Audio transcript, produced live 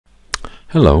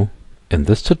Hello, in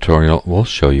this tutorial we'll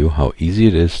show you how easy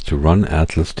it is to run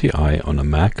ATLAS.ti on a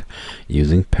Mac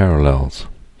using Parallels.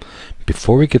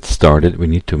 Before we get started, we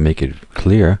need to make it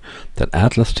clear that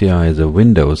ATLAS.ti is a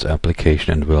Windows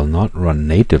application and will not run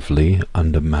natively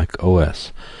under Mac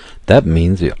OS. That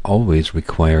means it always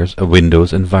requires a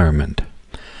Windows environment.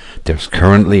 There's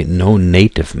currently no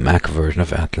native Mac version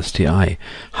of ATLAS.ti.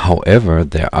 However,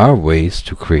 there are ways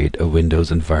to create a Windows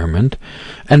environment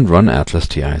and run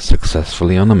ATLAS.ti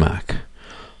successfully on a Mac.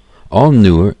 All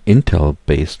newer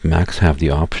Intel-based Macs have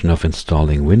the option of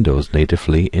installing Windows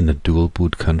natively in a dual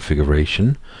boot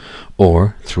configuration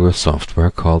or through a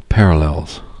software called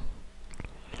Parallels.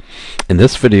 In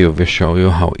this video we show you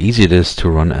how easy it is to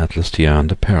run ATLAS.ti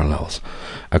under Parallels.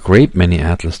 A great many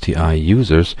ATLAS.ti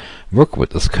users work with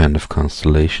this kind of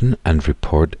constellation and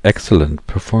report excellent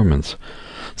performance.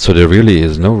 So there really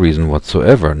is no reason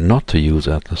whatsoever not to use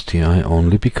ATLAS.ti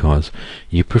only because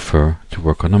you prefer to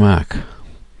work on a Mac.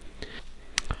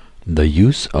 The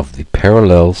use of the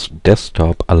Parallels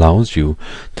desktop allows you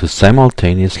to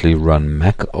simultaneously run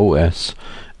Mac OS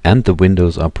and the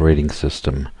Windows operating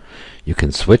system. You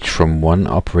can switch from one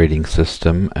operating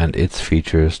system and its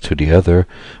features to the other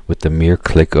with the mere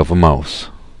click of a mouse.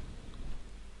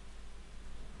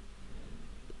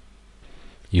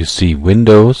 You see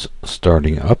Windows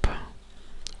starting up,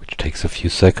 which takes a few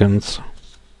seconds.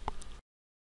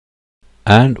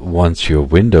 And once your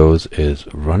Windows is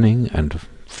running and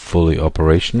fully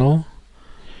operational,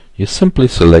 you simply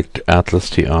select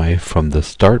ATLAS.ti from the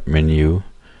Start menu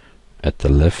at the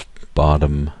left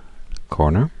bottom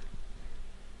corner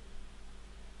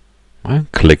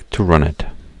and click to run it.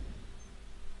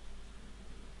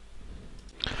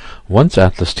 Once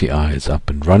ATLAS.ti is up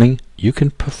and running, you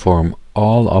can perform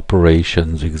all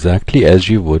operations exactly as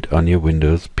you would on your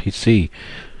Windows PC.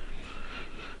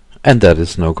 And that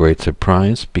is no great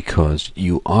surprise because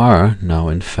you are now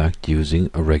in fact using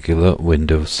a regular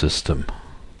Windows system.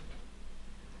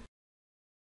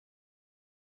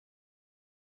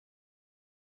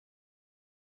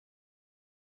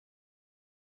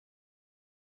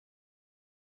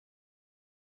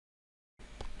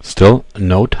 Still,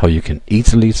 note how you can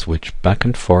easily switch back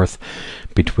and forth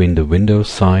between the Windows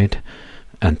side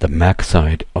and the Mac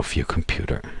side of your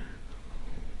computer.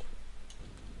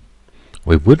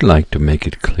 We would like to make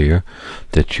it clear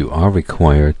that you are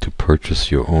required to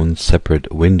purchase your own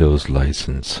separate Windows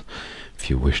license if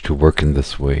you wish to work in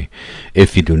this way.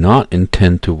 If you do not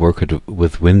intend to work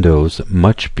with Windows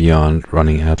much beyond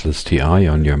running ATLAS.ti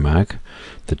on your Mac,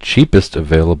 the cheapest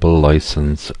available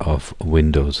license of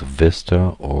Windows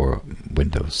Vista or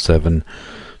Windows 7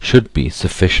 should be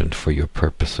sufficient for your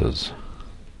purposes.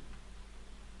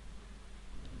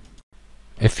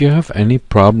 If you have any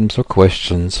problems or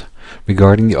questions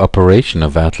regarding the operation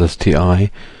of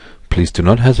ATLAS.ti, please do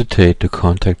not hesitate to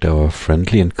contact our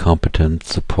friendly and competent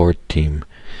support team.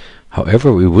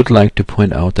 However, we would like to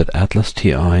point out that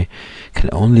ATLAS.ti can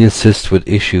only assist with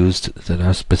issues that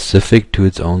are specific to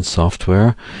its own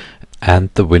software and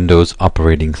the Windows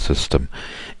operating system.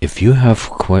 If you have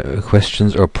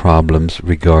questions or problems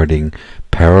regarding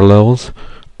Parallels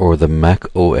or the Mac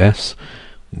OS,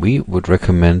 we would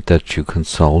recommend that you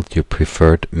consult your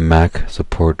preferred Mac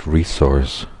support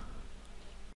resource.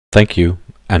 Thank you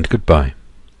and goodbye.